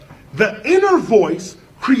The inner voice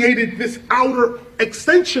created this outer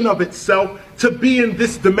extension of itself to be in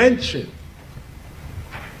this dimension.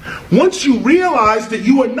 Once you realize that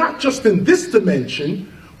you are not just in this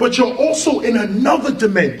dimension, but you're also in another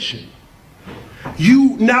dimension,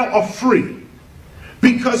 you now are free.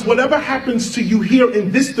 Because whatever happens to you here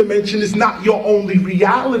in this dimension is not your only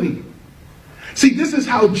reality. See, this is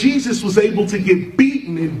how Jesus was able to get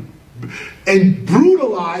beaten and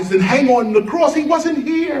brutalized and hang on the cross. He wasn't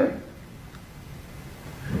here.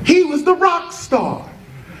 He was the rock star.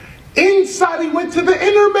 Inside, he went to the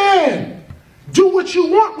inner man. Do what you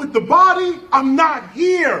want with the body. I'm not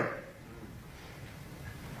here.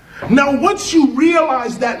 Now, once you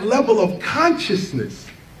realize that level of consciousness,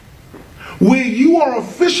 where you are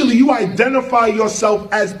officially, you identify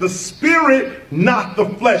yourself as the spirit, not the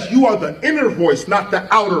flesh. You are the inner voice, not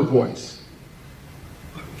the outer voice.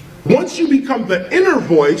 Once you become the inner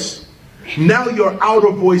voice, now your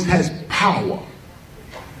outer voice has power.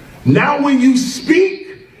 Now when you speak,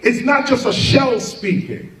 it's not just a shell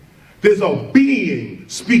speaking. There's a being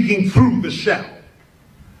speaking through the shell.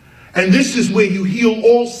 And this is where you heal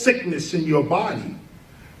all sickness in your body.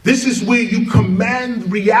 This is where you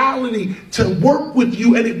command reality to work with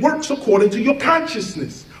you, and it works according to your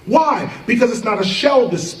consciousness. Why? Because it's not a shell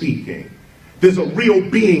that's speaking. There's a real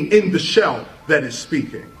being in the shell that is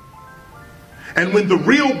speaking. And when the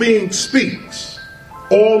real being speaks,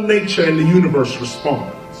 all nature and the universe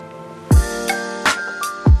responds.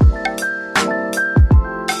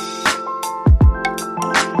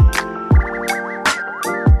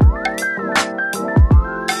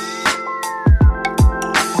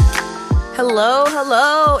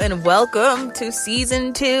 Hello, and welcome to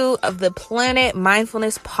season 2 of the Planet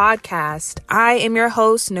Mindfulness Podcast. I am your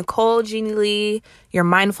host, Nicole Jeanylee, your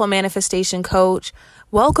mindful manifestation coach.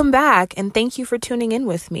 Welcome back, and thank you for tuning in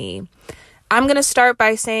with me. I'm going to start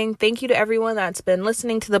by saying thank you to everyone that's been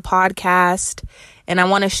listening to the podcast, and I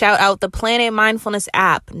want to shout out the Planet Mindfulness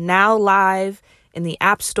app, now live in the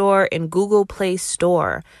App Store and Google Play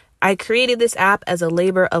Store. I created this app as a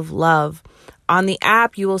labor of love. On the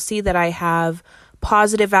app, you will see that I have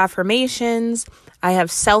positive affirmations. I have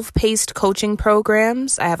self-paced coaching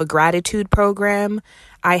programs. I have a gratitude program.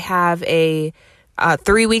 I have a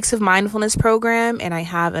 3 weeks of mindfulness program, and I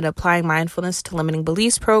have an applying mindfulness to limiting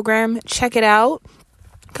beliefs program. Check it out.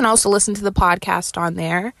 You can also listen to the podcast on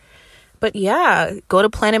there. But yeah, go to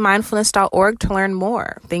planetmindfulness.org to learn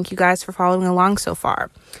more. Thank you guys for following along so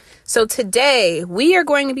far. So today we are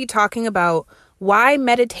going to be talking about why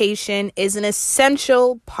meditation is an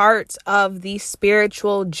essential part of the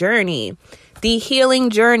spiritual journey, the healing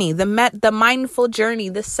journey, the mindful journey,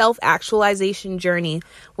 the self-actualization journey,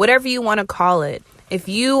 whatever you want to call it. If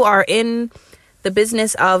you are in the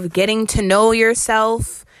business of getting to know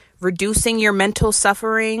yourself, reducing your mental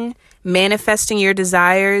suffering, manifesting your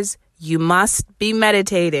desires, you must be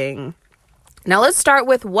meditating. Now let's start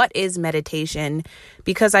with what is meditation,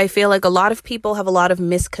 because I feel like a lot of people have a lot of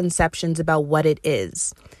misconceptions about what it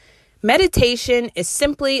is. Meditation is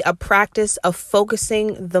simply a practice of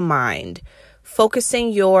focusing the mind,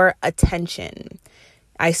 focusing your attention.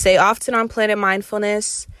 I say often on Planet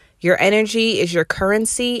Mindfulness, your energy is your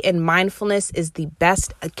currency and mindfulness is the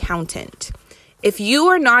best accountant. If you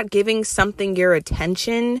are not giving something your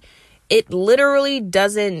attention, it literally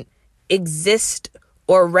doesn't exist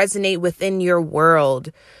or resonate within your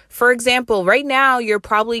world. For example, right now, you're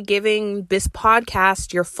probably giving this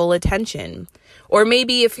podcast your full attention. Or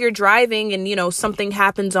maybe if you're driving and, something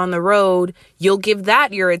happens on the road, you'll give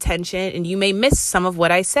that your attention and you may miss some of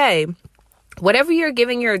what I say. Whatever you're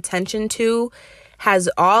giving your attention to has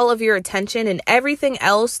all of your attention, and everything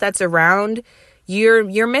else that's around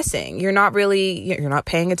you're missing. You're not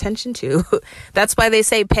paying attention to. That's why they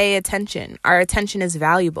say pay attention. Our attention is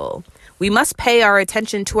valuable. We must pay our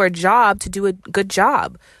attention to our job to do a good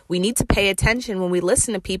job. We need to pay attention when we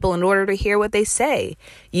listen to people in order to hear what they say.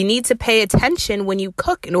 You need to pay attention when you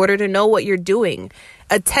cook in order to know what you're doing.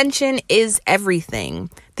 Attention is everything.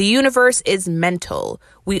 The universe is mental.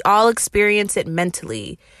 We all experience it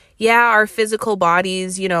mentally. Yeah, our physical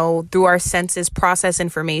bodies, through our senses process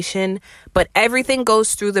information, but everything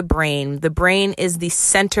goes through the brain. The brain is the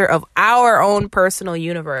center of our own personal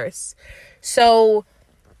universe. So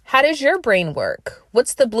how does your brain work?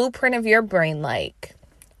 What's the blueprint of your brain like?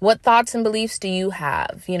 What thoughts and beliefs do you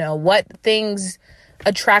have? What things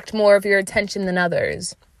attract more of your attention than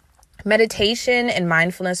others? Meditation and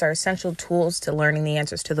mindfulness are essential tools to learning the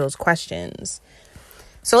answers to those questions.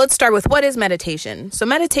 So let's start with what is meditation? So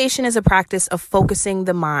meditation is a practice of focusing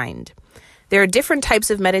the mind. There are different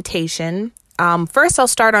types of meditation. First, I'll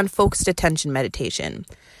start on focused attention meditation.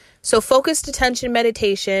 So focused attention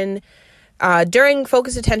meditation, during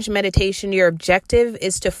focused attention meditation, your objective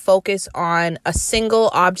is to focus on a single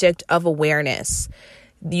object of awareness.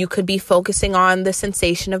 You could be focusing on the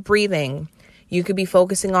sensation of breathing. You could be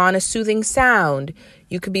focusing on a soothing sound.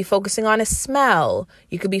 You could be focusing on a smell.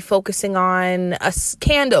 You could be focusing on a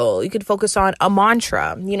candle. You could focus on a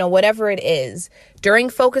mantra, whatever it is. During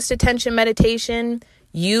focused attention meditation,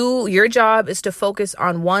 your job is to focus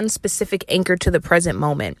on one specific anchor to the present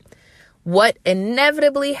moment. What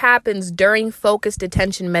inevitably happens during focused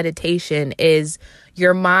attention meditation is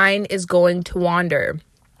your mind is going to wander.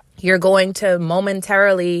 You're going to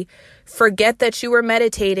momentarily forget that you were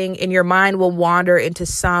meditating, and your mind will wander into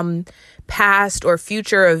some past or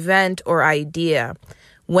future event or idea.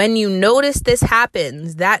 When you notice this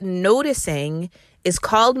happens, that noticing is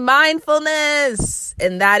called mindfulness,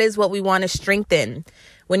 and that is what we want to strengthen.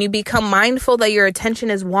 When you become mindful that your attention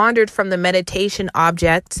has wandered from the meditation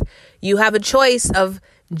object, you have a choice of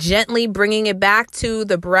gently bringing it back to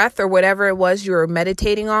the breath or whatever it was you were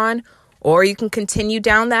meditating on, or you can continue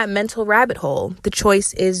down that mental rabbit hole. The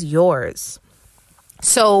choice is yours.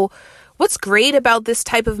 So what's great about this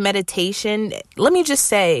type of meditation, let me just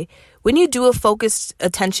say, when you do a focused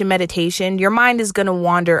attention meditation, your mind is going to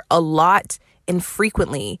wander a lot and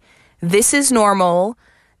frequently. This is normal.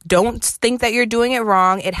 Don't think that you're doing it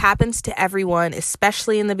wrong. It happens to everyone,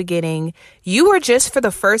 especially in the beginning. You are just for the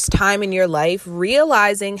first time in your life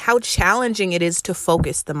realizing how challenging it is to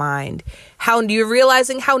focus the mind. How you're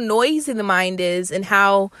realizing how noisy the mind is and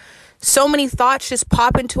how so many thoughts just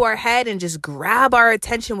pop into our head and just grab our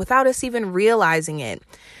attention without us even realizing it.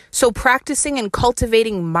 So practicing and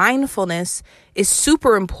cultivating mindfulness is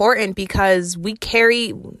super important because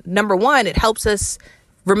number one, it helps us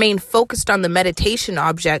remain focused on the meditation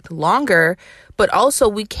object longer, but also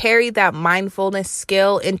we carry that mindfulness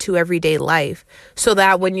skill into everyday life so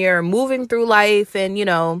that when you're moving through life and,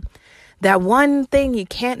 that one thing you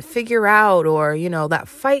can't figure out or, that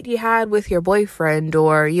fight you had with your boyfriend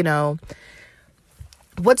or,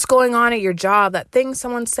 what's going on at your job, that thing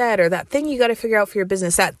someone said, or that thing you got to figure out for your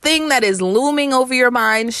business, that thing that is looming over your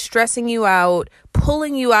mind, stressing you out,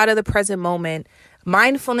 pulling you out of the present moment.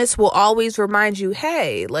 Mindfulness will always remind you,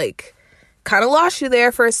 hey, kind of lost you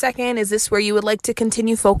there for a second. Is this where you would like to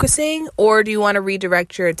continue focusing? Or do you want to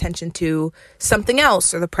redirect your attention to something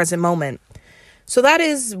else or the present moment? So that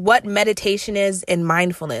is what meditation is in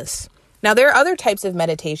mindfulness. Now, there are other types of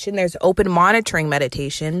meditation. There's open monitoring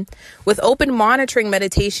meditation. With open monitoring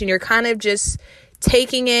meditation, you're kind of just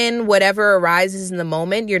taking in whatever arises in the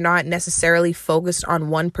moment. You're not necessarily focused on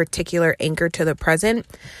one particular anchor to the present.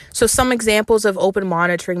 So some examples of open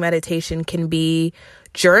monitoring meditation can be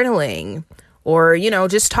journaling or,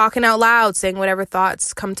 just talking out loud, saying whatever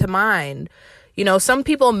thoughts come to mind. Some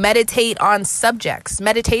people meditate on subjects.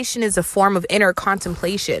 Meditation is a form of inner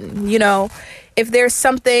contemplation. If there's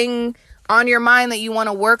something on your mind that you want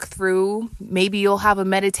to work through, maybe you'll have a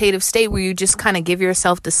meditative state where you just kind of give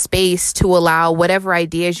yourself the space to allow whatever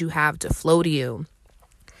ideas you have to flow to you.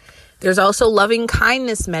 There's also loving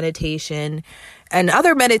kindness meditation and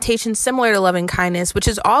other meditations similar to loving kindness, which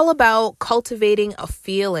is all about cultivating a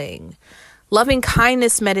feeling. Loving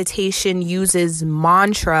kindness meditation uses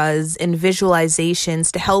mantras and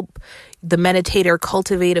visualizations to help the meditator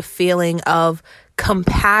cultivate a feeling of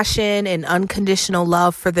compassion and unconditional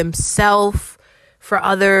love for themselves, for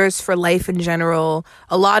others, for life in general.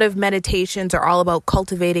 A lot of meditations are all about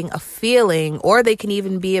cultivating a feeling, or they can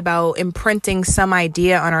even be about imprinting some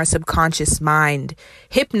idea on our subconscious mind.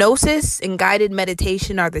 Hypnosis and guided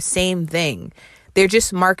meditation are the same thing. They're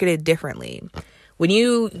just marketed differently. When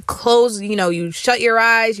you close, you shut your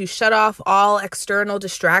eyes, you shut off all external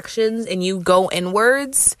distractions and you go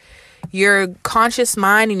inwards, your conscious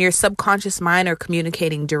mind and your subconscious mind are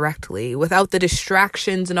communicating directly without the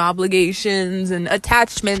distractions and obligations and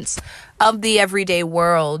attachments of the everyday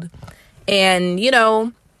world. And,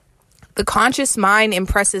 the conscious mind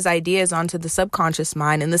impresses ideas onto the subconscious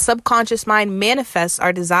mind, and the subconscious mind manifests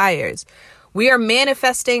our desires. We are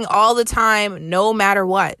manifesting all the time, no matter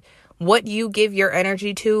what. What you give your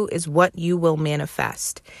energy to is what you will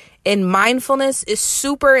manifest. And mindfulness is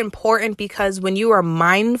super important because when you are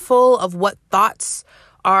mindful of what thoughts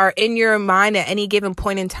are in your mind at any given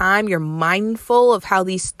point in time, you're mindful of how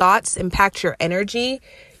these thoughts impact your energy,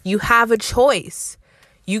 you have a choice.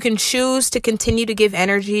 You can choose to continue to give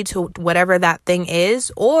energy to whatever that thing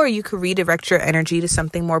is, or you could redirect your energy to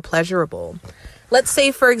something more pleasurable. Let's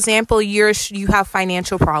say, for example, you have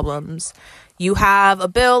financial problems. You have a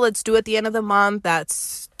bill that's due at the end of the month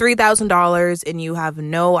that's $3,000 and you have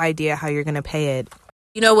no idea how you're going to pay it.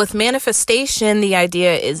 With manifestation, the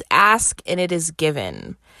idea is ask and it is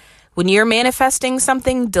given. When you're manifesting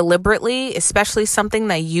something deliberately, especially something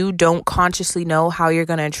that you don't consciously know how you're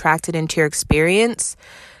going to attract it into your experience,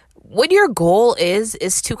 what your goal is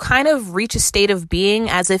to kind of reach a state of being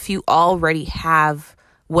as if you already have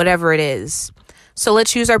whatever it is. So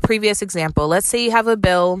let's use our previous example. Let's say you have a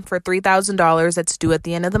bill for $3,000 that's due at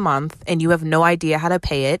the end of the month and you have no idea how to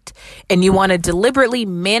pay it and you want to deliberately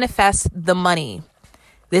manifest the money.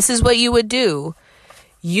 This is what you would do.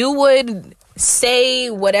 You would say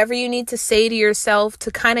whatever you need to say to yourself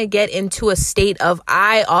to kind of get into a state of,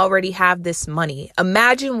 I already have this money.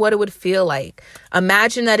 Imagine what it would feel like.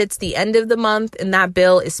 Imagine that it's the end of the month and that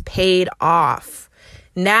bill is paid off.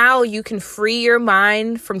 Now you can free your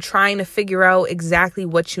mind from trying to figure out exactly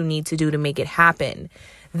what you need to do to make it happen.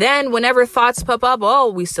 Then whenever thoughts pop up,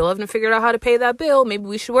 oh, we still haven't figured out how to pay that bill. Maybe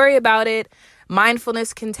we should worry about it.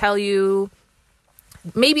 Mindfulness can tell you,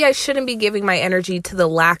 maybe I shouldn't be giving my energy to the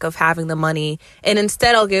lack of having the money, and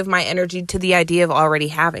instead I'll give my energy to the idea of already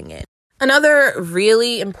having it. Another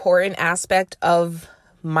really important aspect of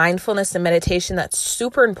mindfulness and meditation that's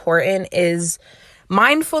super important is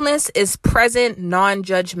mindfulness is present,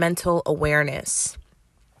 non-judgmental awareness.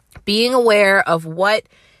 Being aware of what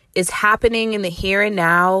is happening in the here and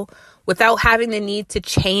now without having the need to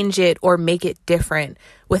change it or make it different,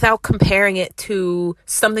 without comparing it to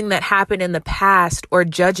something that happened in the past or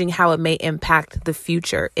judging how it may impact the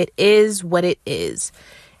future. It is what it is,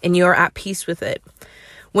 and you're at peace with it.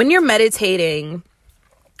 When you're meditating,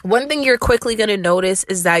 one thing you're quickly going to notice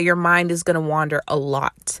is that your mind is going to wander a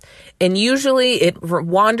lot. And usually it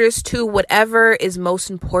wanders to whatever is most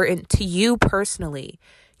important to you personally.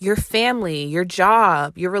 Your family, your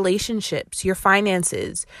job, your relationships, your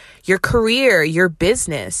finances, your career, your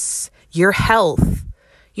business, your health.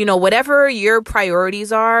 Whatever your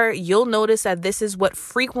priorities are, you'll notice that this is what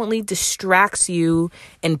frequently distracts you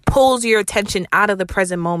and pulls your attention out of the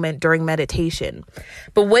present moment during meditation.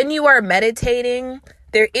 But when you are meditating,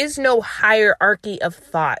 there is no hierarchy of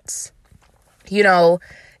thoughts.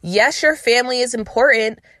 Yes, your family is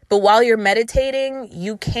important, but while you're meditating,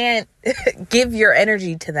 you can't give your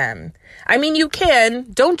energy to them. I mean, you can.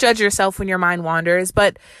 Don't judge yourself when your mind wanders.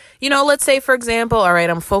 But, let's say, for example, all right,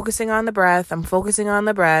 I'm focusing on the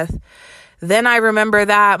breath. Then I remember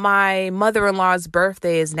that my mother-in-law's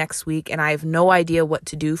birthday is next week and I have no idea what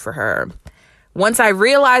to do for her. Once I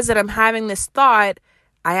realize that I'm having this thought,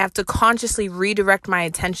 I have to consciously redirect my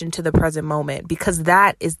attention to the present moment, because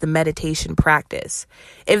that is the meditation practice.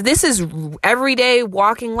 If this is everyday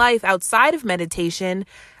walking life outside of meditation,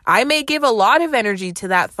 I may give a lot of energy to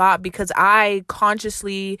that thought because I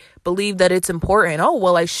consciously believe that it's important. Oh,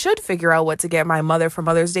 well, I should figure out what to get my mother for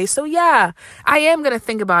Mother's Day. So yeah, I am going to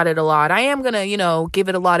think about it a lot. I am going to, give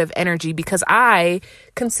it a lot of energy because I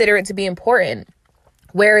consider it to be important.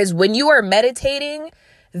 Whereas when you are meditating,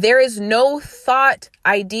 there is no thought,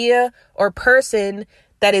 idea, or person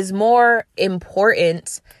that is more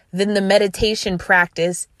important than the meditation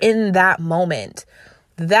practice in that moment.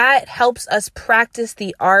 That helps us practice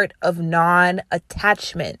the art of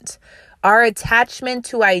non-attachment. Our attachment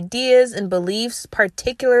to ideas and beliefs,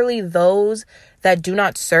 particularly those that do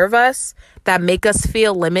not serve us, that make us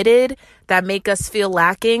feel limited, that make us feel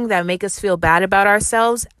lacking, that make us feel bad about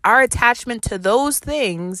ourselves, our attachment to those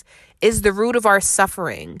things is the root of our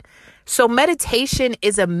suffering. So meditation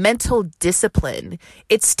is a mental discipline.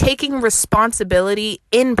 It's taking responsibility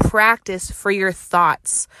in practice for your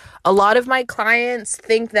thoughts. A lot of my clients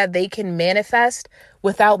think that they can manifest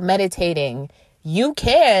without meditating. You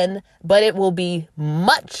can, but it will be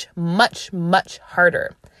much, much, much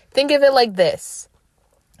harder. Think of it like this.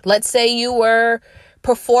 Let's say you were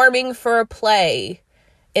performing for a play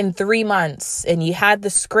in 3 months and you had the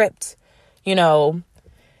script,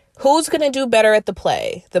 who's going to do better at the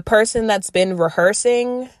play? The person that's been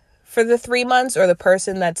rehearsing for the 3 months or the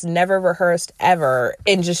person that's never rehearsed ever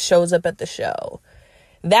and just shows up at the show?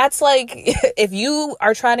 That's like, if you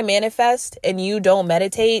are trying to manifest and you don't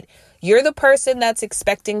meditate, you're the person that's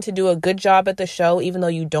expecting to do a good job at the show even though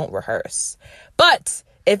you don't rehearse. But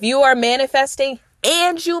if you are manifesting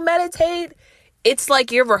and you meditate, it's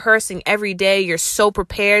like you're rehearsing every day. You're so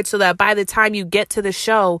prepared so that by the time you get to the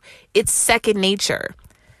show, it's second nature.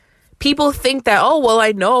 People think that, oh, well,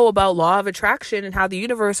 I know about law of attraction and how the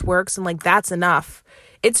universe works and that's enough.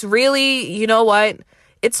 It's really, you know what?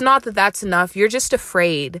 It's not that that's enough. You're just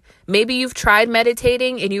afraid. Maybe you've tried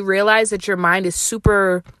meditating and you realize that your mind is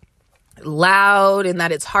super loud and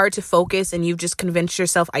that it's hard to focus and you've just convinced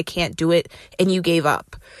yourself, I can't do it, and you gave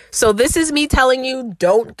up. So this is me telling you,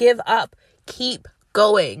 don't give up. Keep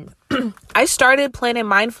going. I started Planet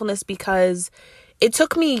Mindfulness because it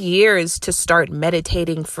took me years to start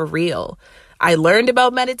meditating for real. I learned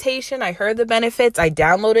about meditation. I heard the benefits. I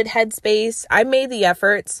downloaded Headspace. I made the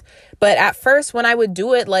efforts. But at first, when I would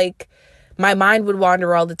do it, like, my mind would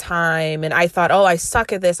wander all the time. And I thought, oh, I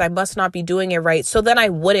suck at this. I must not be doing it right. So then I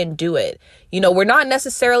wouldn't do it. You know, we're not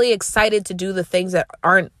necessarily excited to do the things that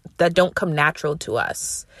don't come natural to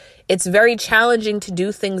us. It's very challenging to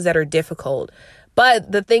do things that are difficult.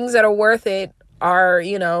 But the things that are worth it are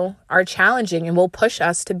challenging and will push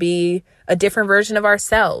us to be a different version of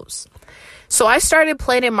ourselves. So I started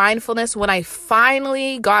Planet Mindfulness when I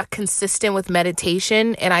finally got consistent with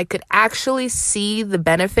meditation and I could actually see the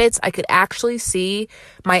benefits. I could actually see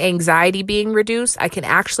my anxiety being reduced. I can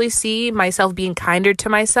actually see myself being kinder to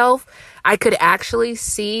myself. I could actually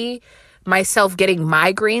see myself getting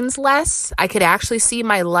migraines less. I could actually see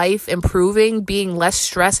my life improving, being less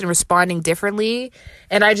stressed and responding differently.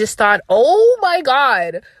 And I just thought, oh my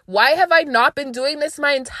God, why have I not been doing this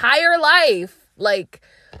my entire life? Like,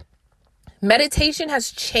 meditation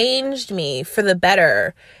has changed me for the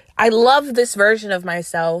better. I love this version of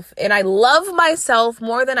myself, and I love myself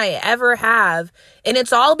more than I ever have. And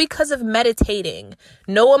it's all because of meditating.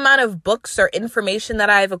 No amount of books or information that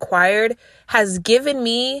I've acquired has given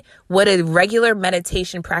me what a regular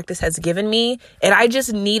meditation practice has given me. And I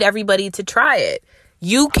just need everybody to try it.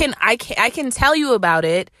 I can tell you about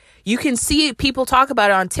it. You can see people talk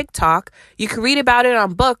about it on TikTok. You can read about it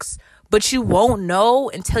on books, but you won't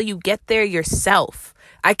know until you get there yourself.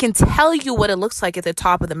 I can tell you what it looks like at the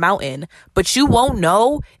top of the mountain, but you won't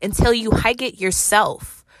know until you hike it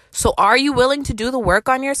yourself. So are you willing to do the work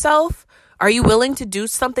on yourself? Are you willing to do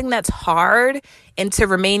something that's hard and to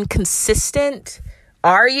remain consistent?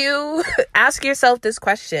 Are you? Ask yourself this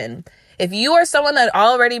question. If you are someone that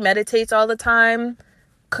already meditates all the time,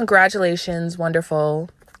 congratulations,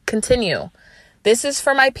 wonderful. Continue. This is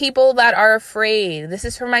for my people that are afraid. This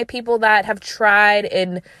is for my people that have tried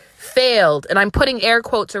and failed. And I'm putting air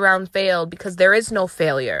quotes around failed because there is no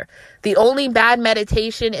failure. The only bad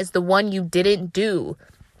meditation is the one you didn't do.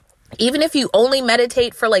 Even if you only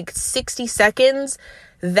meditate for like 60 seconds,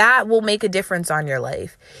 that will make a difference on your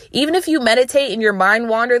life. Even if you meditate and your mind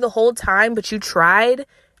wander the whole time, but you tried,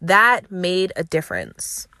 that made a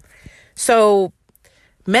difference. So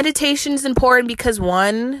meditation is important because,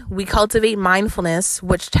 one, we cultivate mindfulness,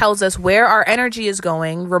 which tells us where our energy is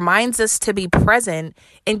going, reminds us to be present,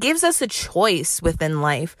 and gives us a choice within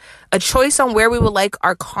life, a choice on where we would like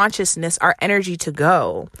our consciousness, our energy to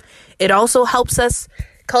go. It also helps us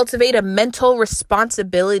cultivate a mental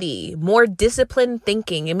responsibility, more disciplined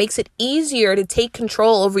thinking. It makes it easier to take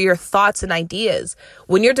control over your thoughts and ideas.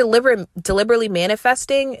 When you're deliberately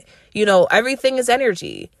manifesting, everything is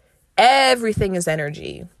energy. Everything is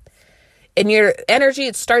energy. And your energy,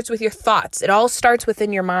 it starts with your thoughts. It all starts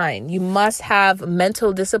within your mind. You must have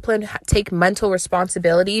mental discipline, take mental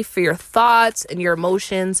responsibility for your thoughts and your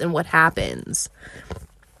emotions and what happens.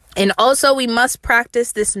 And also, we must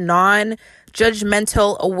practice this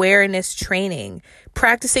non-judgmental awareness training,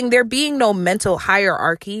 practicing there being no mental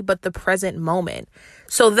hierarchy, but the present moment.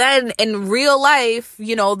 So then in real life,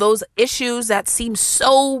 those issues that seem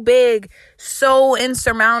so big, so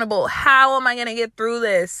insurmountable, how am I going to get through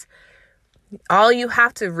this? All you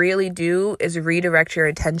have to really do is redirect your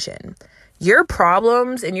attention. Your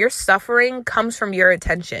problems and your suffering comes from your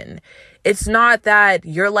attention. It's not that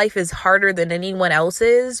your life is harder than anyone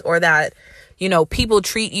else's or that, people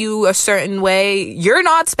treat you a certain way. You're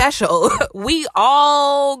not special. We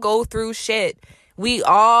all go through shit. We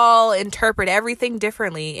all interpret everything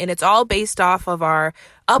differently, and it's all based off of our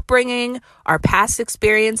upbringing, our past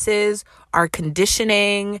experiences, our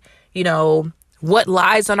conditioning, what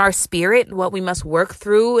lies on our spirit, what we must work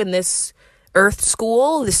through in this earth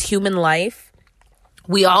school, this human life.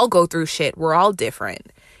 We all go through shit. We're all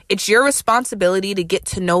different. It's your responsibility to get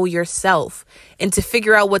to know yourself and to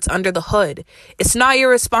figure out what's under the hood. It's not your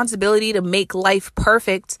responsibility to make life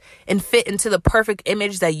perfect and fit into the perfect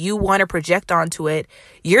image that you want to project onto it.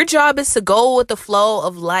 Your job is to go with the flow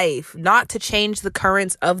of life, not to change the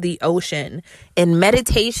currents of the ocean. And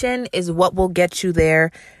meditation is what will get you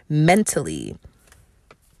there mentally.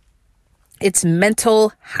 It's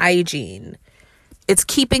mental hygiene. It's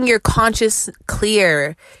keeping your conscience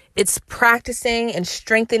clear. It's practicing and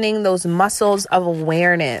strengthening those muscles of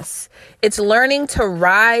awareness. It's learning to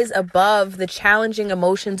rise above the challenging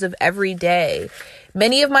emotions of every day.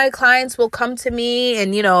 Many of my clients will come to me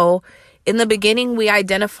and, in the beginning, we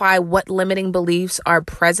identify what limiting beliefs are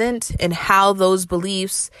present and how those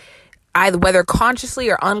beliefs, either whether consciously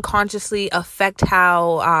or unconsciously, affect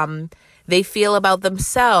how they feel about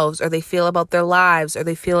themselves, or they feel about their lives, or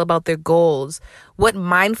they feel about their goals. What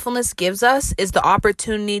mindfulness gives us is the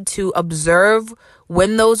opportunity to observe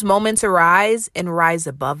when those moments arise and rise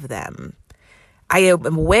above them. I am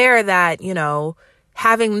aware that,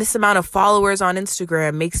 having this amount of followers on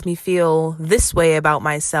Instagram makes me feel this way about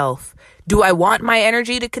myself. Do I want my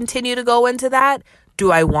energy to continue to go into that?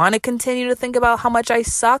 Do I want to continue to think about how much I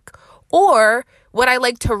suck? Or would I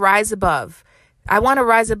like to rise above? I want to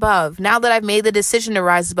rise above. Now that I've made the decision to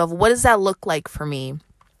rise above, what does that look like for me?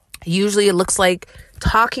 Usually it looks like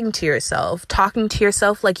talking to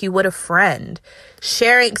yourself like you would a friend,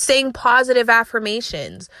 saying positive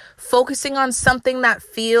affirmations, focusing on something that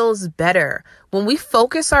feels better. When we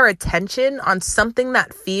focus our attention on something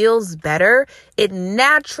that feels better, it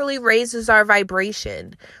naturally raises our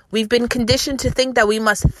vibration. We've been conditioned to think that we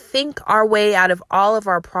must think our way out of all of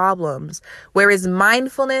our problems, whereas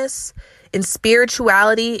mindfulness and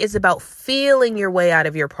spirituality is about feeling your way out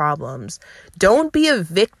of your problems. Don't be a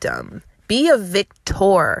victim. Be a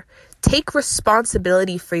victor. Take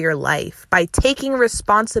responsibility for your life by taking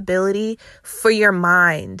responsibility for your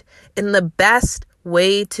mind. And the best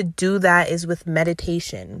way to do that is with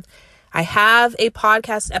meditation. I have a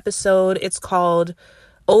podcast episode. It's called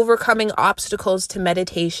Overcoming Obstacles to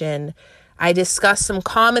Meditation. I discuss some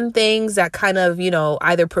common things that kind of,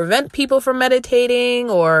 either prevent people from meditating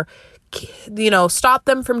or stop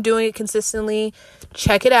them from doing it consistently.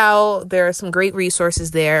 Check it out. There are some great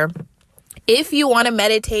resources there. If you want to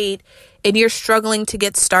meditate and you're struggling to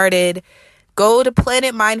get started, go to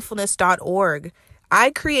planetmindfulness.org. I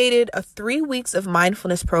created a 3 weeks of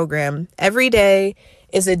mindfulness program. Every day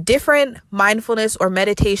is a different mindfulness or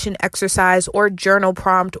meditation exercise or journal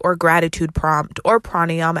prompt or gratitude prompt or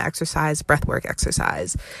pranayama exercise, breathwork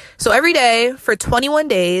exercise. So every day for 21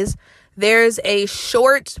 days, there's a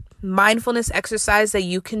short mindfulness exercise that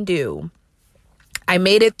you can do. I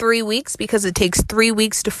made it 3 weeks because it takes 3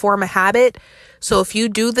 weeks to form a habit. So if you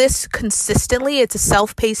do this consistently, it's a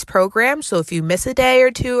self-paced program. So if you miss a day or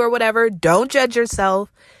two or whatever, don't judge yourself.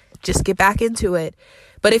 Just get back into it.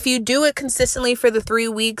 But if you do it consistently for the 3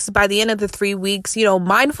 weeks, by the end of the 3 weeks,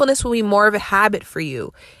 mindfulness will be more of a habit for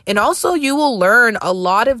you. And also you will learn a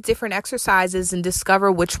lot of different exercises and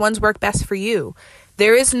discover which ones work best for you.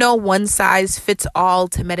 There is no one size fits all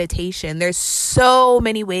to meditation. There's so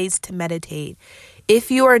many ways to meditate. If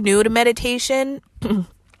you are new to meditation,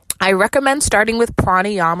 I recommend starting with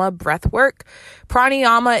pranayama breathwork.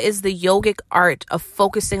 Pranayama is the yogic art of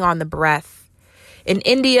focusing on the breath. In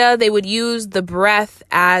India, they would use the breath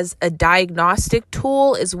as a diagnostic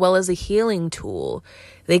tool as well as a healing tool.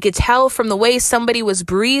 They could tell from the way somebody was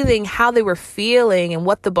breathing how they were feeling and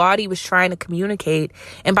what the body was trying to communicate.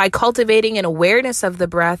 And by cultivating an awareness of the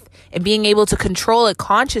breath and being able to control it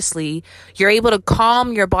consciously, you're able to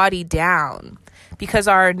calm your body down. Because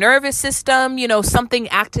our nervous system, something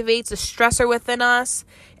activates a stressor within us,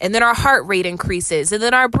 and then our heart rate increases, and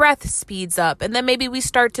then our breath speeds up, and then maybe we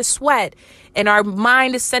start to sweat, and our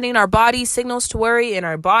mind is sending our body signals to worry, and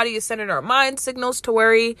our body is sending our mind signals to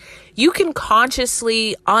worry. You can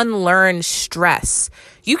consciously unlearn stress.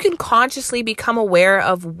 You can consciously become aware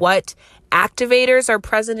of what activators are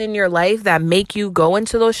present in your life that make you go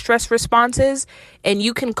into those stress responses, and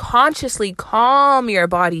you can consciously calm your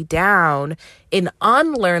body down and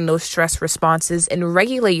unlearn those stress responses and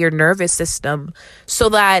regulate your nervous system so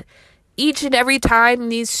that each and every time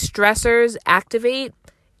these stressors activate,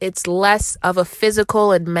 it's less of a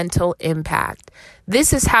physical and mental impact.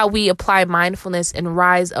 This is how we apply mindfulness and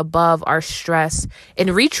rise above our stress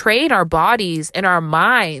and retrain our bodies and our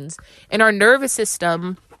minds and our nervous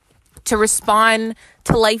system to respond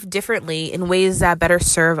to life differently in ways that better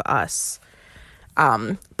serve us.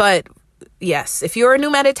 But yes, if you're a new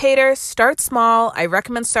meditator, start small. I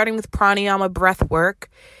recommend starting with pranayama breath work.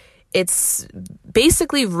 It's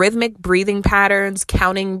basically rhythmic breathing patterns,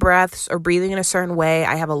 counting breaths, or breathing in a certain way.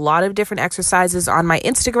 I have a lot of different exercises on my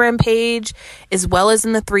Instagram page, as well as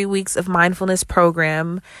in the 3 weeks of mindfulness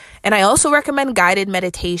program. And I also recommend guided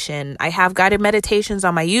meditation. I have guided meditations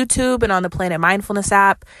on my YouTube and on the Planet Mindfulness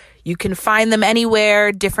app. You can find them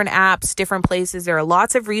anywhere, different apps, different places. There are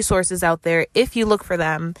lots of resources out there if you look for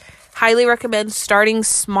them. Highly recommend starting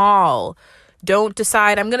small. Don't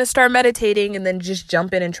decide I'm going to start meditating and then just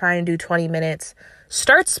jump in and try and do 20 minutes.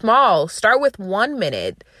 Start small. Start with 1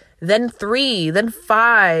 minute, then 3, then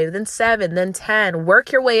 5, then 7, then 10.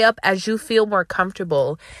 Work your way up as you feel more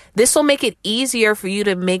comfortable. This will make it easier for you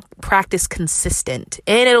to make practice consistent,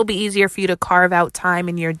 and it'll be easier for you to carve out time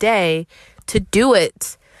in your day to do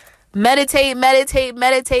it. Meditate, meditate,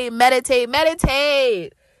 meditate, meditate,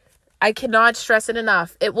 meditate. I cannot stress it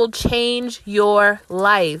enough. It will change your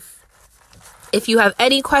life. If you have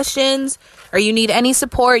any questions or you need any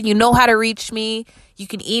support, you know how to reach me. You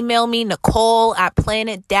can email me,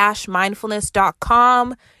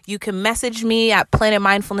 Nicole@planet-mindfulness.com. You can message me at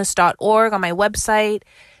planetmindfulness.org on my website.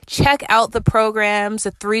 Check out the programs,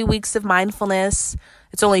 the 3 weeks of mindfulness.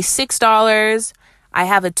 It's only $6. I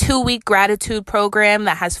have a 2-week gratitude program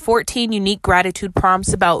that has 14 unique gratitude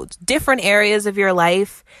prompts about different areas of your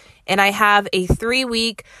life. And I have a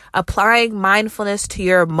 3-week applying mindfulness to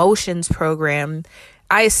your emotions program.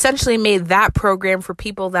 I essentially made that program for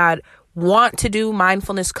people that want to do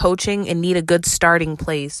mindfulness coaching and need a good starting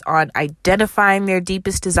place on identifying their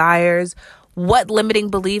deepest desires, what limiting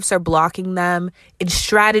beliefs are blocking them, and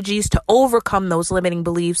strategies to overcome those limiting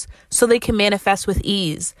beliefs so they can manifest with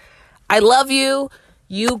ease. I love you.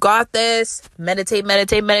 You got this. Meditate,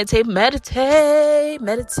 meditate, meditate, meditate,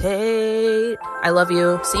 meditate. I love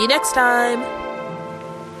you. See you next time.